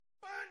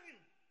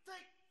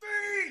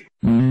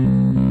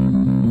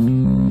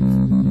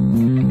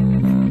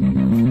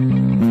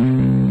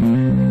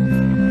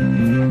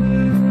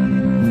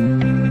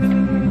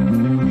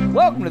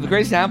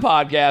Crazy Town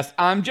Podcast.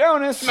 I'm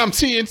Jonas. And I'm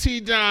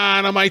TNT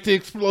Don. I'm Mike the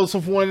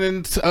Explosive One,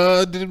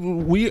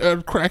 and we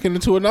are cracking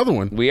into another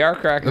one. We are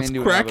cracking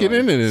into another one.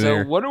 in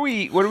there. So what are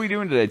we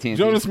doing today, TNT?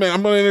 Jonas, man,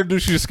 I'm going to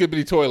introduce you to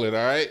Skibidi Toilet,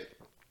 all right?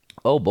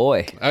 Oh,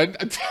 boy.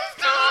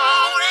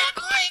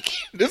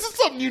 This is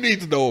something you need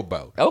to know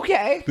about.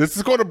 Okay. This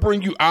is going to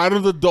bring you out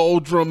of the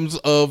doldrums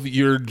of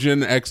your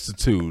Gen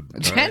X-titude.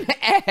 Gen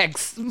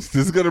X? This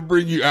is going to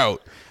bring you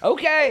out.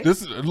 Okay.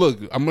 Look,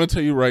 I'm going to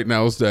tell you right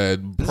now is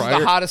that this is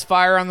the hottest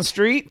fire on the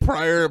street?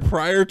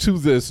 Prior to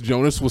this,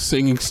 Jonas was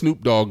singing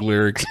Snoop Dogg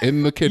lyrics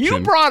in the kitchen. You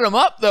brought him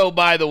up, though,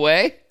 by the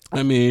way.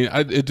 I mean,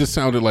 it just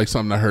sounded like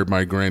something I heard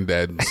my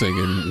granddad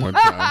singing one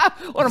time.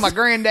 One of my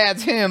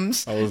granddad's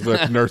hymns. I was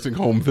at the nursing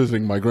home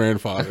visiting my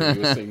grandfather. He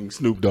was singing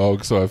Snoop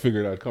Dogg, so I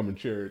figured I'd come and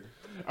share it.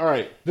 All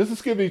right, this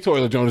is Skibidi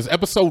Toilet, Jonas,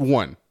 episode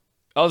 1.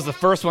 That was the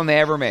first one they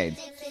ever made.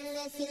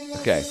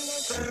 Okay.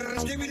 So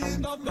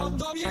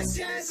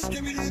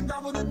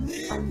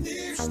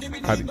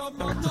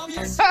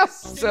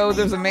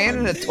there's a man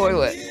in a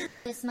toilet.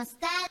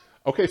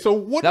 Okay, so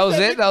what? That was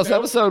it? That was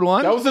episode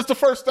 1? That was just the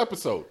first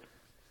episode.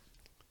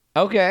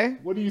 Okay.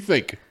 What do you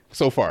think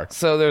so far?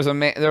 So there was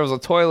a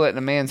toilet and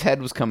a man's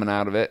head was coming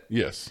out of it.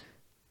 Yes.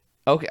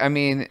 Okay, I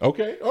mean...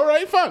 Okay, all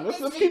right, fine.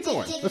 Let's keep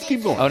going. Let's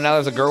keep going. Oh, now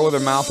there's a girl with her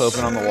mouth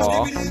open on the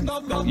wall.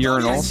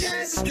 Urinals.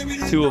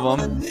 2 of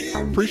them.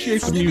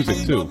 Appreciate the music,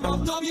 too.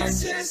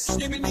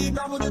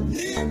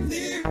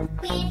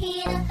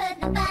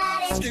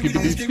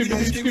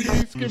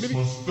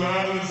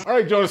 Skibidi. All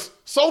right, Jonas,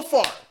 so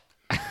far,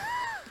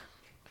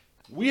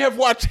 we have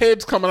watched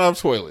heads coming out of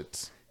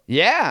toilets.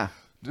 Yeah.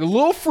 They're a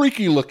little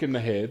freaky looking, the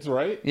heads,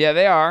 right? Yeah,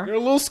 they are. They're a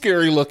little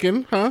scary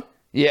looking, huh?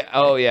 Yeah.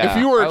 Oh, yeah. If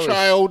you were a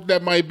child,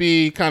 that might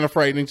be kind of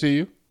frightening to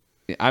you.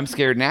 I'm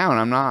scared now, and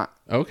I'm not.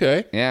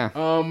 Okay. Yeah.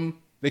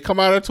 They come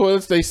out of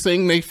toilets, they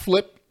sing, they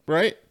flip,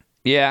 right?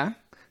 Yeah.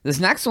 This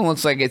next one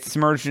looks like it's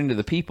merged into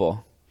the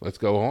people. Let's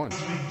go on.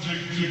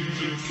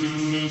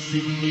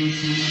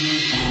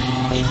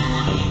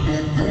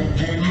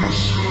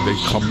 They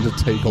come to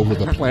take over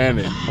the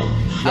planet.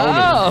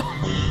 Oh!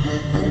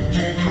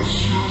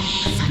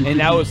 And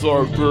now it's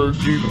our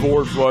deep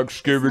voice like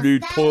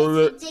Skibidi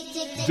Toilet.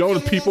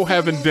 Jonas, people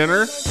having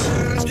dinner?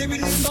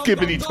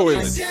 Skibidi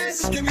Toilet.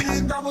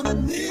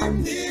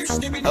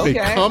 Okay, they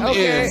come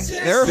in.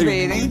 They're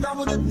fading.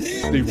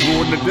 They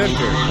ruin the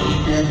dinner.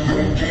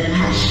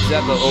 Is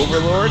that the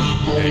Overlord?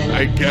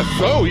 I guess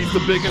so. He's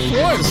the biggest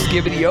one.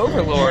 Skibidi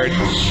Overlord.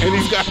 And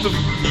he's got the.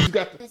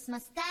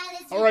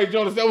 All right,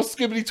 Jonas, that was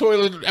Skibidi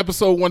Toilet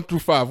episode 1 through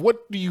 5.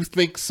 What do you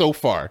think so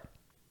far?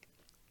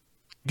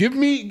 Give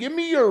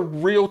me your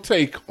real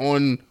take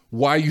on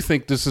why you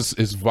think this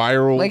is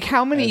viral. Like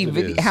how many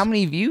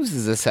views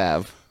does this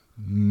have?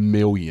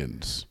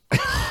 Millions.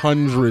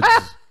 Hundreds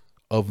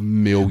of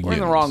millions. We're in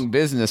the wrong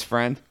business,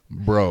 friend.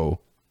 Bro,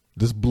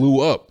 this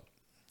blew up.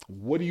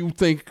 What do you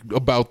think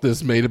about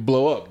this made it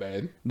blow up,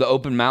 man? The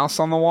open mouse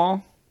on the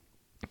wall?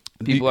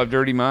 People have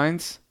dirty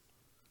minds?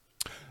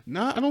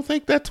 No, I don't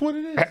think that's what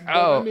it is.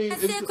 Oh. I mean,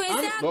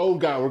 oh,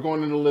 God, we're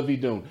going into Livy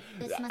Doom.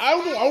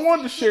 I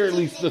wanted to share at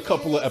least a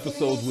couple of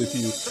episodes with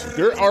you.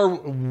 There are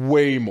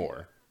way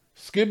more.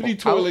 Skibidi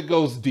Toilet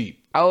goes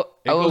deep. I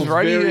was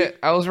ready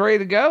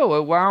to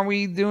go. Why aren't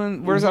we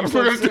doing... Where's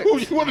episode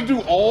 6? You want to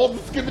do all the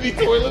Skibidi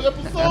Toilet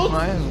episodes?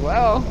 Might as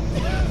well.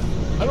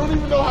 I don't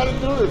even know how to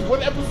do this.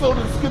 What episode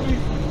is Skibidi...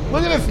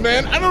 Look at this,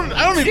 man. I don't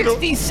even know.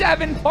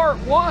 67 part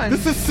 1.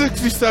 This is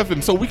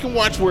 67, so we can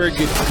watch where it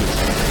gets to.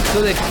 So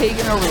they've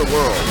taken over the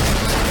world.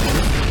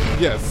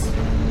 Yes.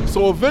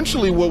 So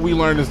eventually what we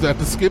learn is that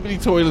the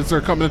Skibidi Toilets are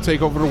coming to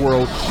take over the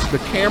world. The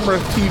camera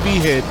TV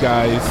head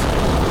guys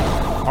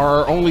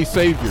are only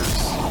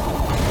saviors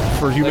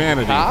for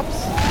humanity. Like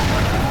cops?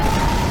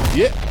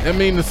 Yeah, I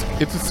mean, it's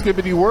a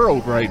Skibidi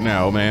world right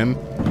now, man.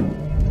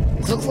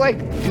 This looks like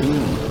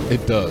Doom.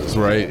 It does,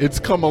 right? It's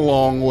come a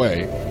long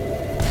way.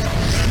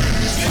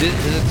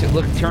 Does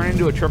it turn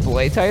into a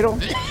AAA title?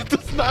 It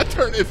does not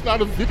turn. It's not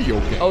a video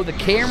game. Oh, the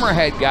camera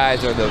head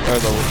guys are the.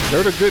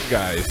 They're the good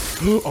guys.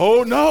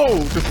 Oh no!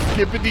 The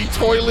Skibidi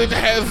Toilet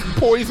has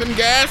poison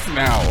gas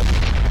now.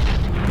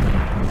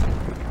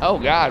 Oh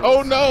God!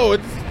 Oh no!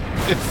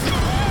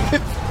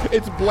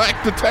 It's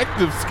Black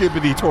Detective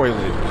Skibidi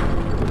Toilet.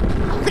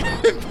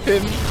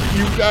 And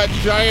you've got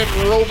giant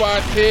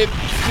robot head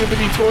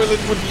Skibidi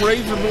Toilet with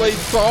razor blade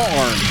saw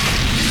arms.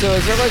 So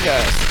is there like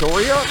a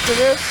story arc to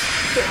this?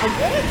 I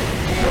guess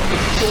what the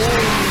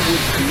story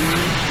would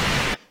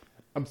be.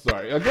 I'm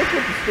sorry. I guess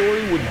what the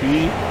story would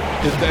be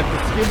is that the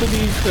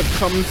Skibidis have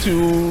come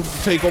to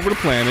take over the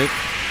planet,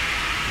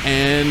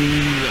 and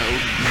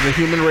the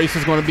human race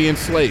is going to be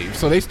enslaved.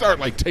 So they start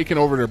like taking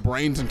over their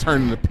brains and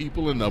turning the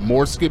people into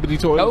more Skibidi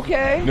Toilets.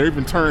 Okay. And they're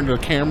even turning the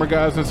camera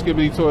guys into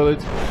Skibidi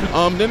Toilets.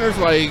 Then there's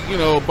like,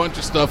 a bunch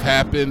of stuff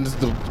happens.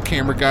 The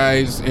camera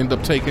guys end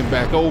up taking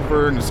back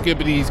over, and the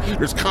Skibidis,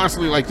 there's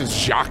constantly like this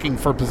jockeying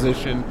for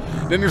position.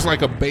 Then there's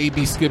like a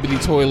baby Skibidi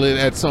Toilet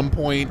at some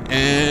point,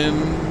 and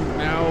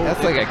now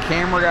that's like a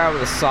camera guy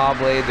with a saw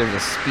blade. There's a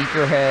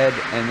speaker head,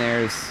 and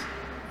there's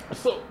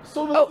So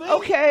the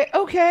thing,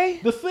 okay.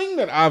 The thing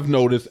that I've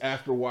noticed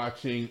after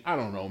watching, I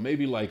don't know,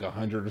 maybe like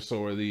 100 or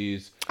so of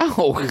these.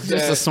 Just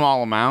a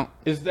small amount.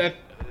 Is that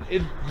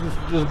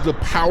the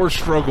power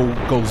struggle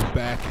goes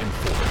back and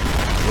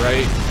forth,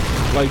 right?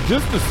 Like,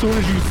 just as soon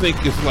as you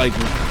think it's like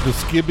the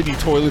Skibidi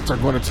toilets are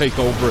going to take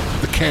over,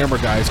 the camera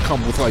guys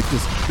come with like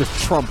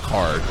this trump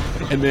card.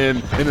 And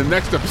then in the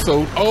next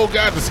episode, oh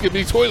God, the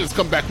Skibidi toilets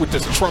come back with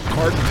this trump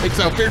card and takes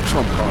out their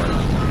trump card.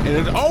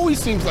 And it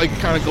always seems like it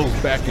kind of goes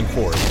back and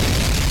forth.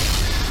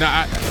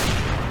 Now,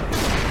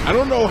 I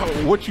don't know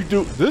what you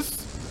do.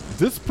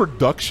 This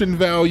production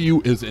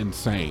value is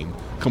insane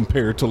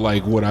compared to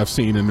like what I've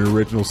seen in the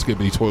original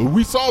Skibidi toilet.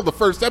 We saw the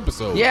first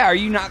episode. Yeah, are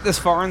you not this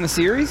far in the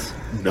series?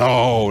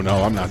 No,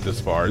 I'm not this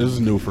far. This is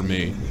new for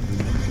me.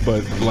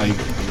 But like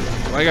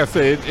I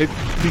said, it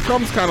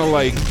becomes kind of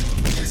like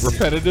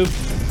repetitive.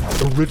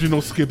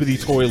 Original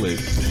Skibidi toilet.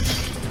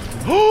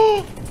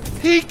 Oh,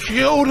 he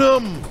killed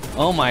him.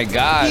 Oh my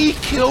God. He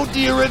killed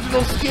the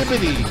original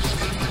Skibidi.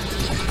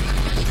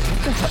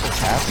 What the hell is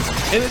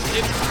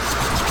happening?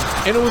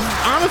 And it was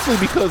honestly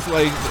because,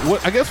 like,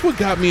 what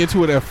got me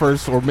into it at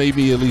first, or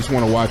maybe at least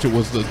want to watch it,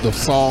 was the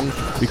song,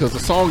 because the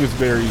song is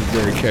very,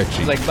 very catchy.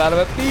 It's like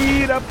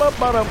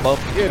ba-da-ba-dee-da-ba-ba-da-ba.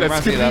 Yeah,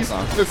 that's that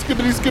song. That's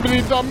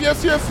Skibidi dum.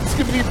 Yes,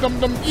 Skibidi dum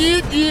dum.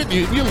 Yeah.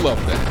 You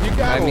love that. You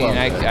gotta love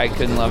that. I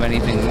couldn't love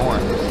anything more.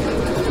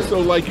 So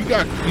like you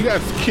got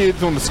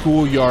kids on the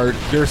schoolyard.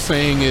 They're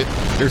saying it.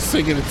 They're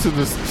singing it to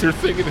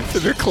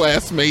their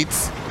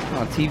classmates.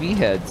 Oh, TV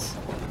heads.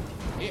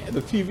 Yeah,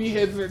 the TV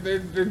heads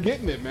they're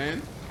getting it,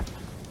 man.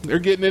 They're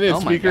getting it in.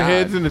 Oh Speaker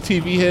heads and the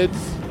TV heads,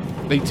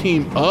 they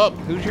team up.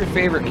 Who's your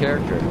favorite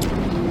character?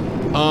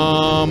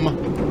 I'm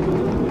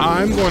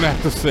going to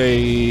have to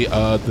say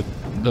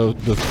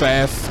the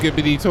fast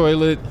Skibidi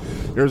toilet.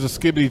 There's a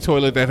Skibidi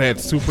toilet that had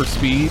super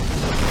speed.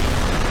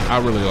 I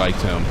really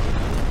liked him.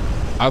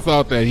 I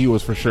thought that he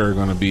was for sure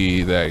going to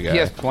be that guy. He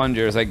has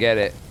plungers. I get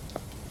it.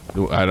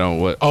 I don't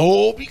what.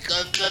 Oh,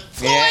 because the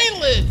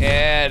toilet.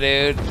 Yeah,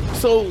 dude.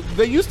 So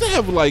they used to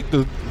have like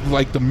the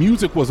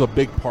music was a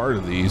big part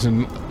of these,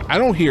 and I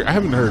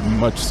haven't heard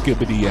much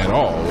Skibidi at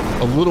all.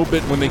 A little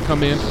bit when they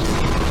come in,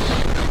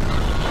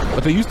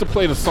 but they used to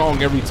play the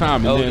song every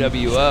time. And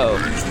OWO.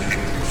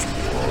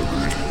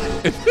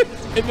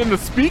 And then the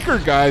speaker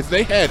guys,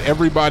 they had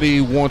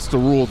Everybody Wants to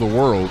Rule the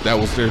World. That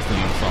was their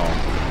theme song.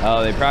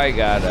 Oh, they probably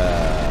got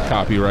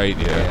copyright,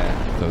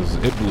 yeah. Because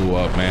it blew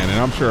up, man. And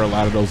I'm sure a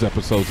lot of those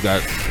episodes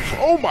got,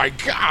 oh my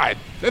God,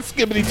 that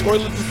Skibidi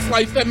toilet just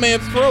sliced that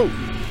man's throat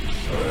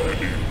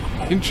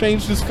and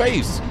changed his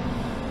face.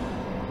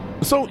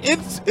 So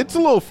it's a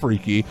little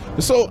freaky.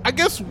 So I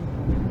guess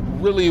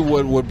really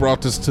what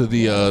brought this to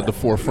the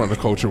forefront of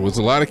culture was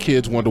a lot of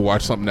kids wanted to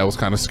watch something that was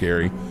kind of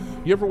scary.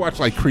 You ever watch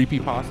like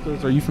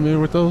creepypastas? Are you familiar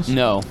with those?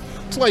 No.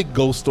 It's like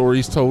ghost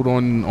stories told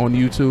on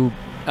YouTube.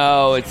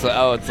 Oh, it's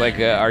like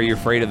Are You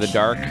Afraid of the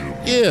Dark?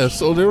 Yeah,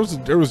 so there was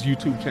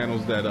YouTube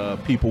channels that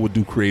people would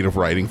do creative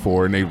writing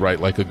for, and they write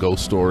like a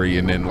ghost story,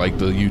 and then like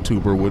the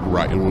YouTuber would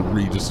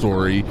read the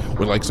story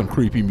with like some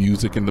creepy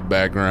music in the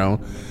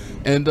background,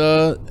 and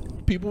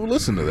people would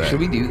listen to that.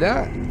 Should we do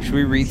that? Should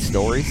we read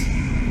stories?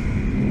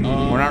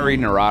 We're not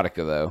reading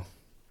erotica though.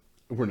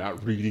 We're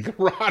not reading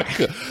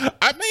erotica.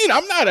 I mean,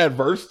 I'm not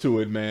adverse to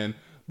it, man.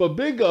 But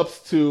big ups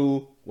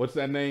to what's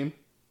that name?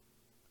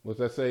 What's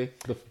that say?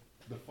 The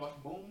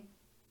fuck boom?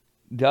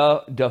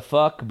 The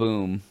fuck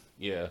boom.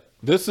 Yeah.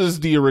 This is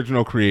the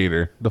original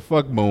creator. The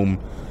fuck boom.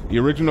 The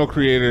original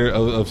creator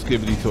of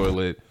Skibidi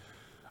Toilet.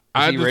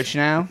 Is he rich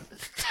now?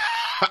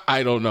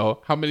 I don't know.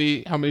 How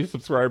many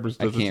subscribers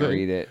does it say? I can't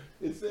read it.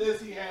 It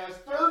says he has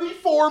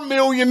 34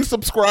 million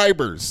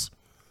subscribers.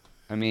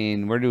 I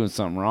mean, we're doing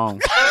something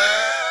wrong.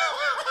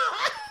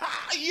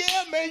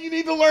 Yeah, man, you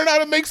need to learn how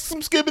to make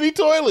some Skibidi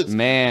toilets,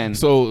 man.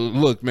 So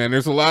look, man,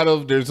 there's a lot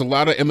of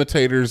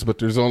imitators, but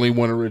there's only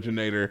one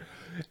originator,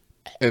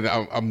 and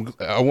I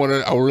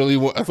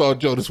thought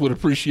Jonas would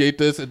appreciate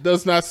this. It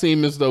does not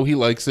seem as though he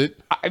likes it.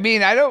 I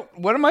mean,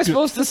 what am I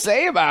supposed to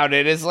say about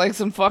it? It's like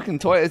some fucking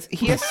toilet.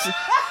 He has.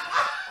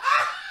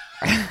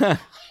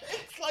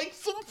 It's like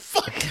some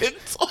fucking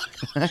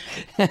toilet.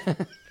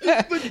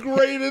 It's the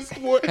greatest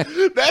word.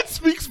 That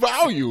speaks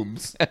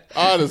volumes,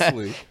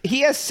 honestly.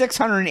 He has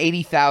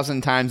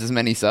 680,000 times as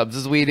many subs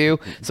as we do,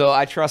 so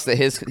I trust that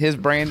his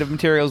brand of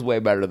material is way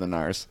better than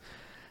ours.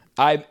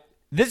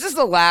 This is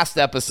the last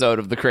episode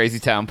of the Crazy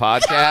Town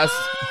podcast.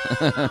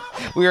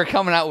 We are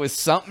coming out with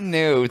something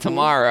new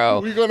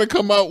tomorrow. We're going to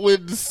come out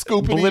with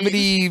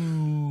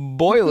Skibidi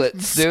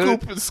boilets,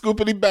 dude.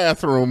 Scoopity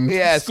bathroom.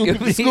 Yeah,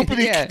 Scoopity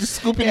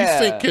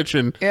sink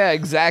kitchen. Yeah,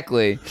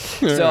 exactly.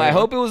 So I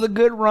hope it was a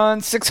good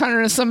run.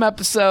 600 and some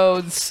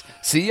episodes.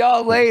 See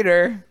y'all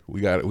later. We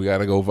got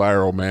to go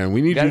viral, man.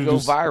 We need you to go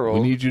viral.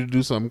 We need you to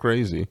do something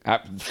crazy.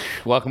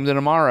 Welcome to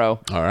tomorrow.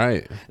 All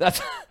right.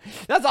 That's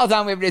all the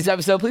time we have for today's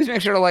episode. Please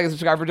make sure to like and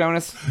subscribe for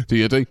Jonas.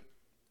 TNT.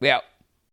 We out.